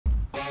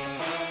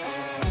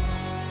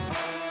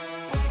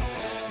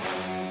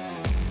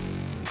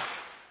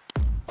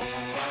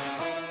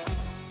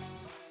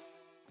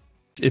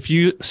if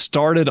you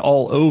started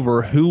all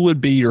over, who would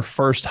be your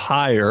first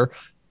hire,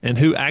 and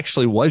who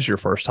actually was your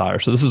first hire?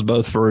 So this is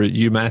both for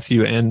you,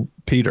 Matthew, and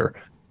Peter.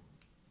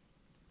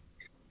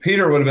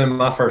 Peter would have been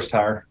my first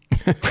hire.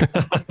 So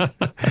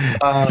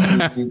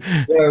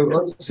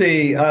let's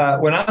see.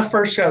 When I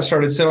first got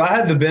started, so I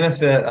had the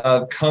benefit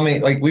of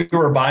coming, like we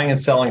were buying and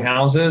selling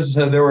houses.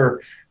 So there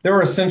were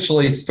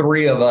essentially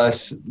three of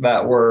us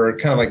that were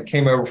kind of like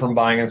came over from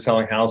buying and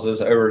selling houses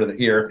over to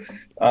here.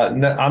 I'm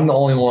the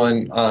only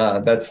one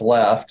that's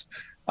left.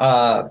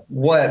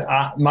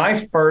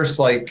 My first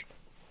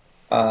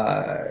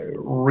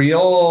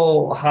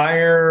real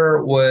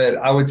hire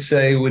would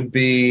say would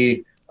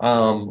be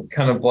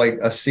kind of like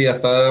a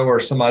CFO or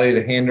somebody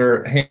to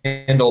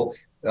handle.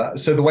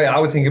 So the way I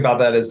would think about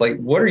that is like,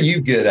 what are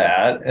you good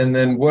at? And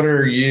then what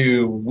are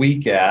you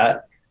weak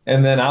at?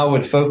 And then I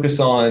would focus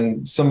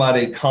on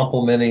somebody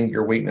complementing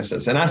your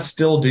weaknesses. And I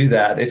still do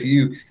that. If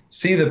you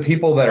see the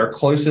people that are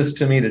closest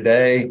to me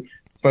today,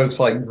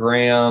 folks like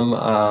Graham,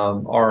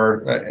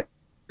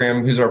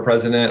 Graham, who's our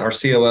president, our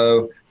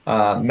COO,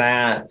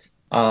 Matt,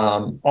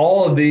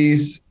 all of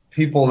these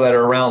people that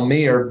are around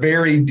me are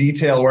very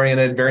detail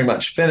oriented, very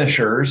much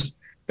finishers,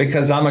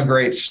 because I'm a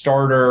great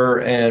starter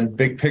and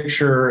big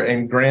picture,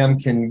 and Graham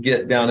can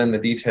get down in the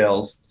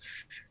details.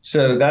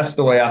 So that's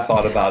the way I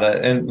thought about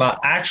it. And my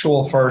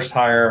actual first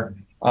hire,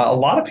 a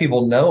lot of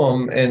people know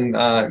him,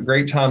 and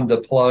great time to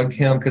plug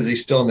him because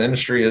he's still in the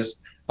industry, is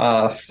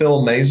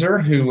Phil Mazer,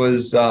 who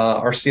was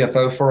our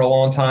CFO for a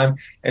long time,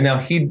 and now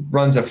he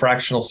runs a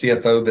fractional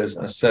CFO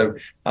business. So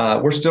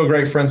we're still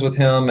great friends with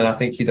him, and I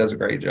think he does a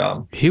great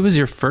job. He was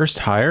your first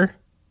hire?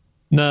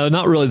 No,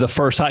 not really the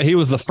first hire. He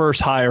was the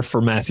first hire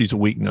for Matthew's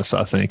weakness,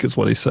 I think, is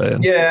what he's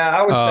saying. Yeah,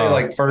 I would say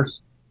like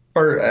first,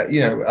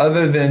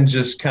 other than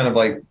just kind of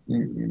like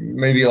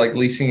maybe like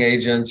leasing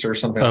agents or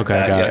something like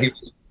that. Got it.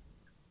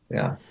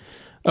 Yeah.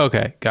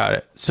 Okay, got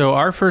it. So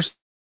our first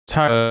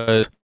hire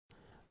was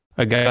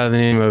a guy by the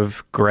name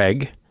of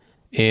Greg,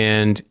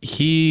 and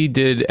he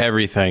did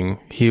everything.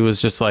 He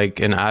was just like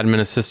an admin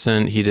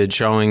assistant. He did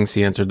showings.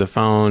 He answered the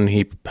phone.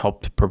 He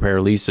helped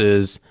prepare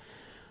leases.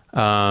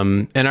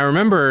 And I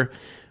remember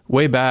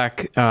way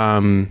back,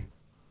 I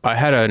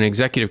had an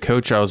executive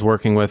coach I was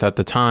working with at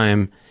the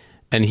time,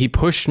 and he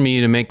pushed me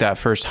to make that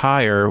first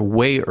hire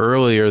way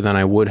earlier than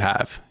I would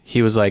have.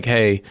 He was like,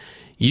 hey,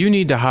 you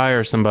need to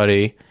hire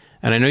somebody,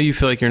 and I know you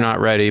feel like you're not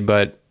ready,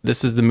 but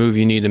this is the move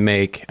you need to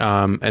make.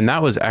 And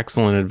that was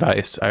excellent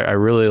advice. I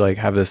really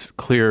have this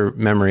clear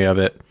memory of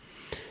it,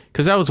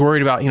 because I was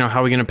worried about, how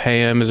are we going to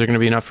pay him? Is there going to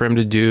be enough for him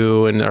to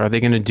do? And are they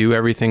going to do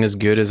everything as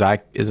good as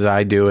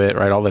I do it?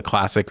 Right. All the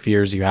classic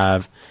fears you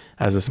have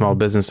as a small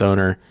business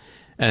owner.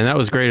 And that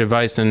was great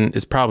advice. And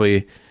it's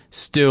probably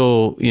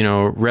still,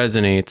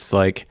 resonates,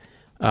 like,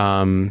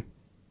 the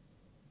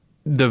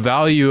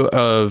value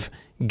of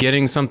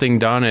getting something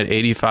done at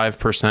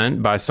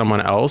 85% by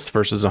someone else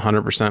versus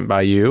 100%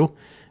 by you.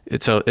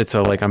 It's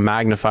like a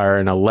magnifier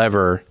and a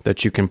lever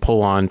that you can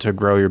pull on to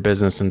grow your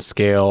business and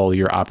scale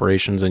your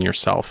operations and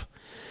yourself.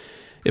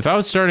 If I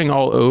was starting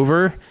all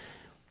over,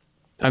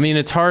 I mean,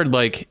 it's hard.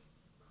 Like,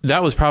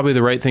 that was probably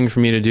the right thing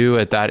for me to do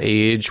at that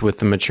age, with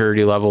the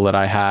maturity level that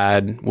I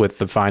had, with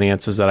the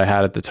finances that I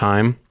had at the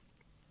time.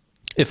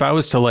 If I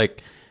was to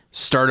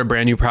start a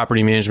brand new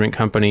property management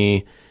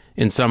company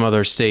in some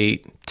other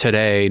state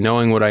today,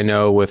 knowing what I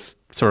know with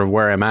sort of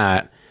where I'm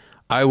at,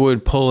 I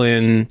would pull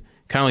in,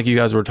 kind of like you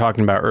guys were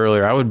talking about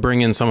earlier, I would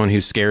bring in someone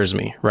who scares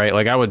me, right?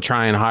 Like, I would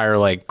try and hire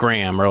like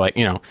Graham, or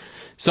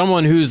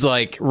someone who's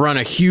run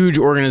a huge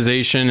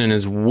organization and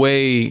is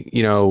way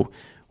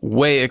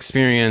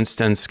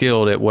experienced and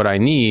skilled at what I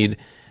need.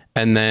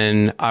 And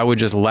then I would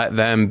just let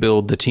them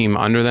build the team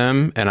under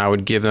them, and I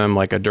would give them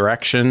a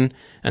direction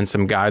and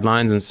some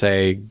guidelines and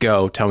say,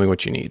 go, tell me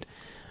what you need.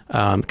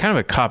 Kind of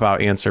a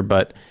cop-out answer,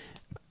 but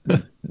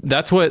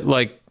that's what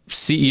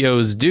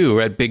CEOs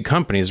do at big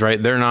companies,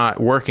 right? They're not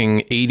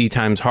working 80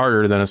 times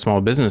harder than a small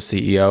business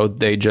CEO.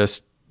 They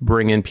just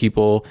bring in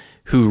people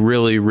who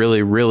really,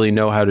 really, really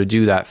know how to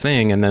do that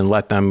thing, and then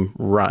let them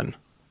run.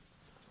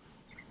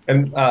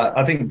 And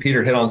I think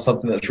Peter hit on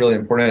something that's really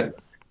important.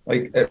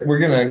 We're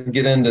going to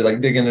get into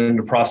digging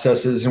into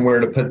processes and where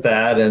to put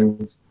that,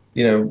 and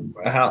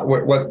how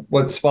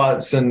what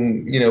spots,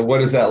 and what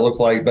does that look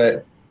like.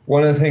 But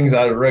one of the things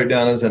I wrote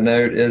down as a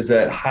note is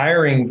that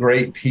hiring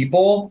great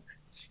people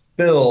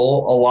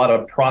fill a lot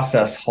of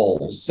process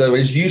holes. So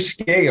as you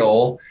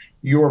scale,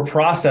 your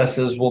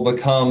processes will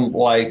become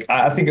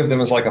I think of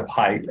them as like a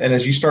pipe. And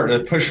as you start to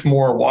push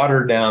more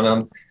water down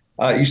them,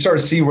 you start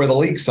to see where the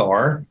leaks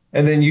are.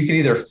 And then you can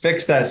either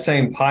fix that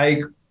same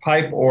pipe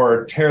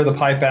or tear the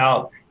pipe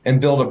out and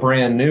build a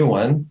brand new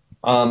one.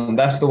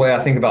 That's the way I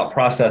think about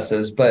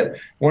processes. But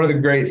one of the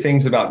great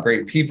things about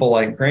great people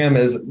like Graham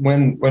is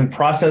when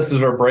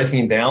processes are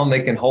breaking down,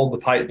 they can hold the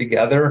pipe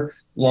together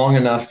long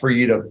enough for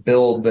you to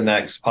build the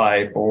next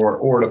pipe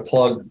or to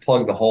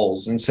plug the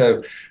holes. And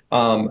so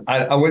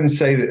I wouldn't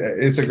say that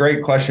it's a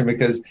great question,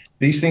 because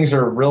these things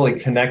are really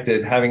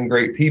connected. Having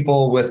great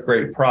people with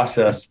great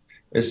process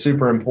is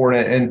super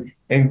important.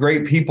 And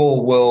great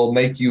people will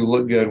make you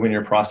look good when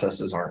your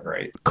processes aren't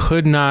great.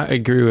 Could not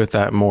agree with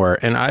that more.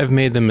 And I've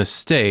made the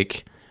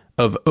mistake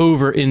of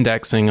over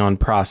indexing on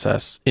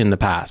process in the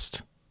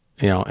past,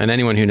 and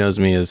anyone who knows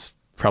me is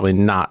probably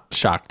not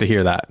shocked to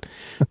hear that.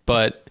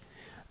 But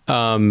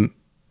a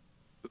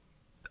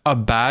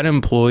bad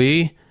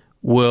employee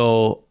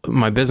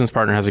my business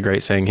partner has a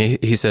great saying.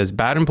 He says,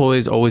 bad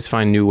employees always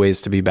find new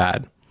ways to be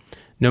bad.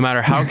 No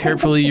matter how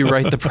carefully you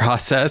write the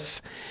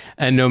process,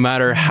 and no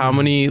matter how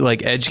many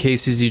edge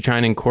cases you try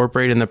and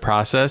incorporate in the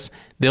process,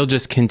 they'll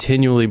just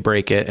continually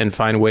break it and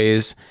find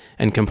ways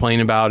and complain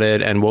about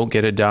it and won't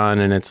get it done.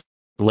 And it's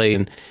late.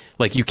 And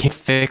you can't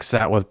fix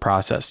that with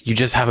process. You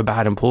just have a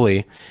bad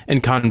employee.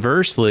 And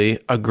conversely,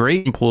 a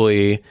great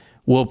employee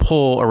will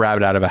pull a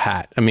rabbit out of a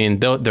hat. I mean,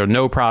 they're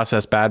no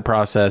process, bad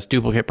process,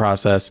 duplicate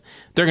process.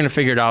 They're going to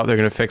figure it out. They're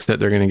going to fix it.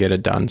 They're going to get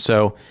it done.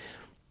 So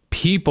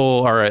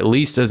people are at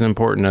least as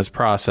important as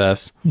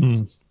process.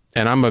 And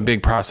I'm a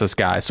big process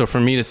guy. So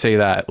for me to say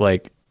that,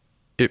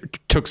 it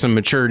took some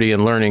maturity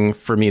and learning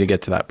for me to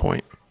get to that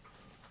point.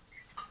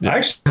 I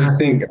actually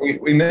think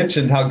we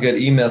mentioned how good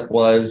eMyth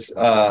was.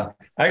 I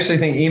actually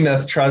think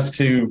eMyth tries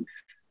to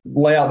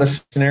lay out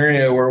this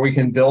scenario where we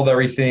can build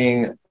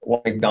everything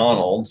like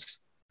McDonald's,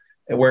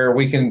 where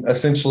we can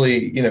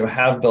essentially,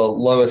 have the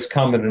lowest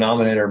common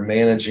denominator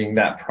managing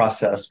that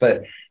process.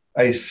 But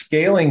a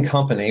scaling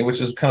company,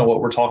 which is kind of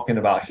what we're talking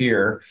about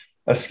here,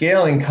 a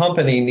scaling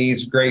company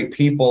needs great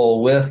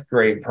people with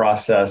great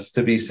process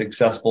to be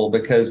successful,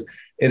 because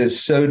it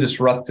is so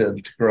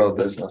disruptive to grow a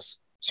business.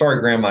 Sorry,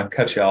 Graham, I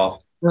cut you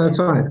off. No, that's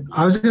fine.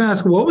 I was going to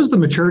ask, what was the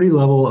maturity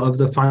level of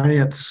the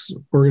finance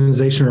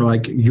organization, or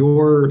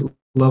your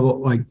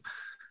level,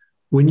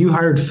 when you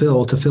hired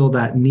Phil to fill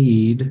that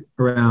need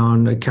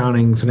around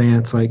accounting,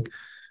 finance,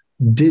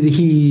 did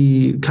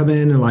he come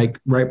in and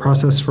write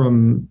process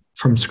from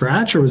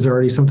scratch, or was there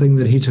already something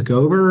that he took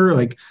over?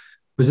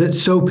 Was it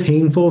so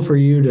painful for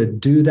you to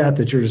do that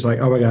you're just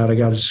oh my God, I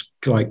got to just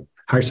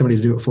hire somebody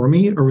to do it for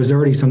me? Or was there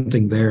already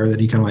something there that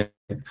he kind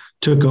of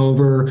took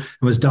over and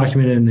was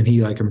documented and then he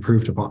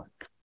improved upon?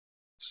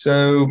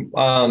 So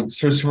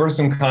for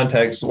some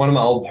context, one of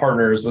my old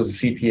partners was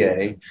a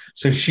CPA.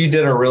 So she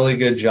did a really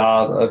good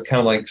job of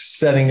kind of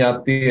setting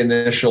up the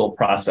initial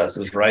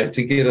processes, right,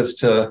 to get us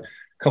to a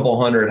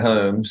couple hundred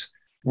homes.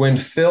 When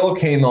Phil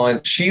came on,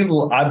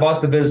 I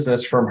bought the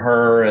business from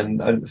her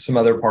and some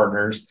other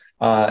partners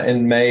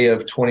in May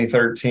of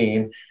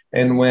 2013.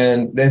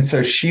 And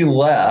so she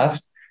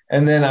left,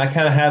 and then I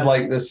kind of had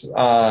this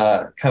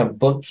kind of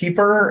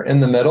bookkeeper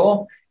in the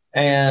middle.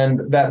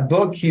 And that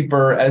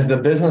bookkeeper, as the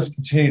business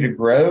continued to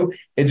grow,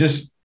 it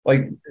just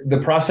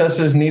the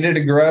processes needed to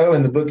grow,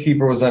 and the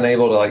bookkeeper was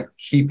unable to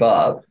keep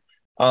up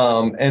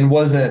and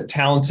wasn't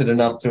talented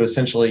enough to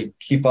essentially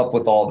keep up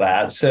with all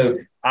that. So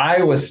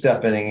I was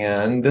stepping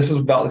in. This was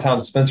about the time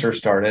Spencer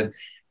started,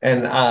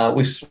 and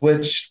we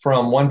switched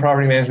from one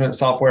property management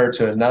software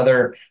to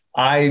another.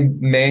 I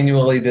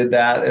manually did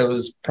that. It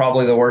was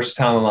probably the worst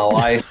time of my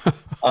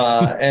life.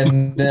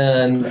 And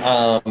then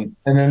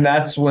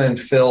that's when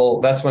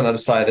I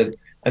decided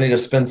I need to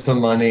spend some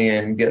money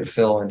and get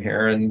Phil in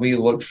here. And we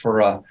looked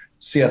for a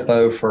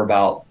CFO for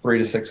about 3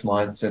 to 6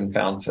 months and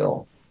found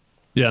Phil.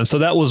 Yeah. So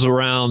that was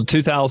around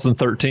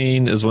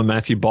 2013 is when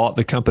Matthew bought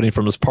the company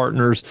from his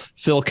partners.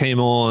 Phil came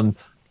on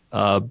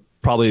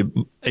probably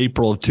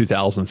April of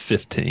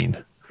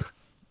 2015.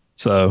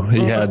 So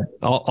he had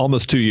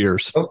almost 2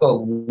 years. It took a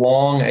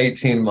long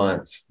 18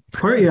 months.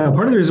 Part of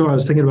the reason why I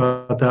was thinking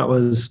about that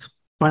was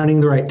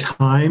finding the right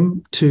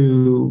time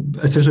to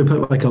essentially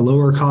put a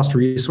lower cost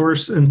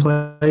resource in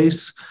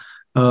place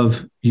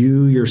of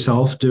you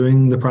yourself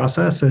doing the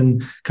process,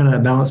 and kind of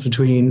that balance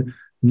between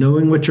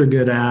knowing what you're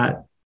good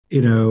at,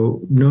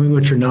 knowing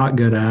what you're not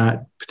good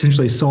at,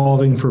 potentially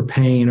solving for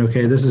pain.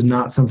 Okay, this is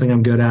not something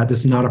I'm good at. This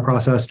is not a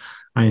process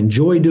I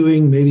enjoy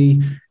doing.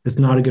 Maybe it's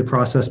not a good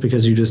process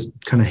because you just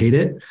kind of hate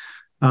it.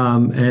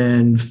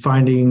 And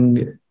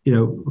finding,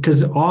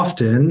 because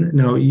often,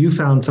 you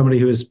found somebody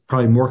who is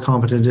probably more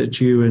competent at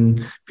you.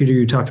 And Peter,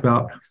 you talked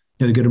about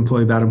the good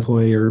employee, bad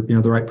employee, or,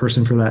 the right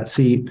person for that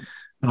seat.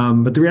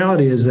 But the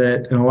reality is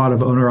that in a lot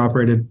of owner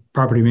operated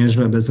property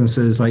management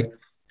businesses,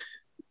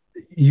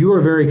 you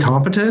are very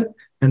competent,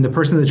 and the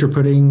person that you're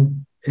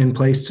putting in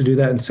place to do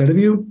that instead of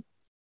you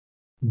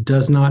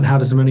does not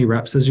have as many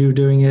reps as you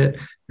doing it,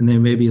 and they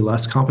may be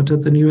less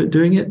competent than you at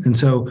doing it. And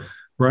so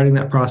writing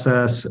that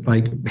process,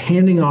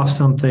 handing off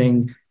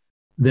something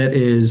that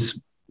is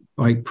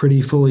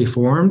pretty fully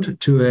formed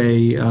to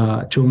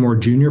a more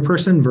junior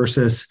person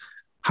versus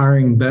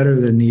hiring better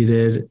than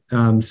needed,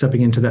 stepping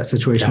into that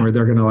situation where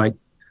they're going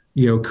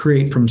to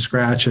create from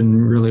scratch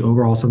and really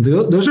overhaul something.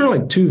 Those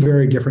are two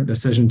very different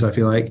decisions, I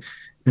feel like.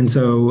 And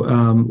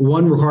so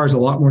one requires a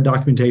lot more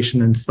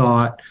documentation and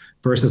thought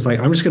versus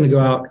I'm just going to go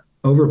out,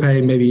 overpay,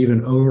 maybe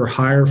even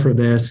overhire for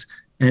this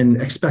and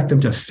expect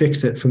them to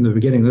fix it from the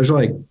beginning. Those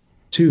are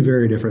two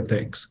very different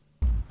things.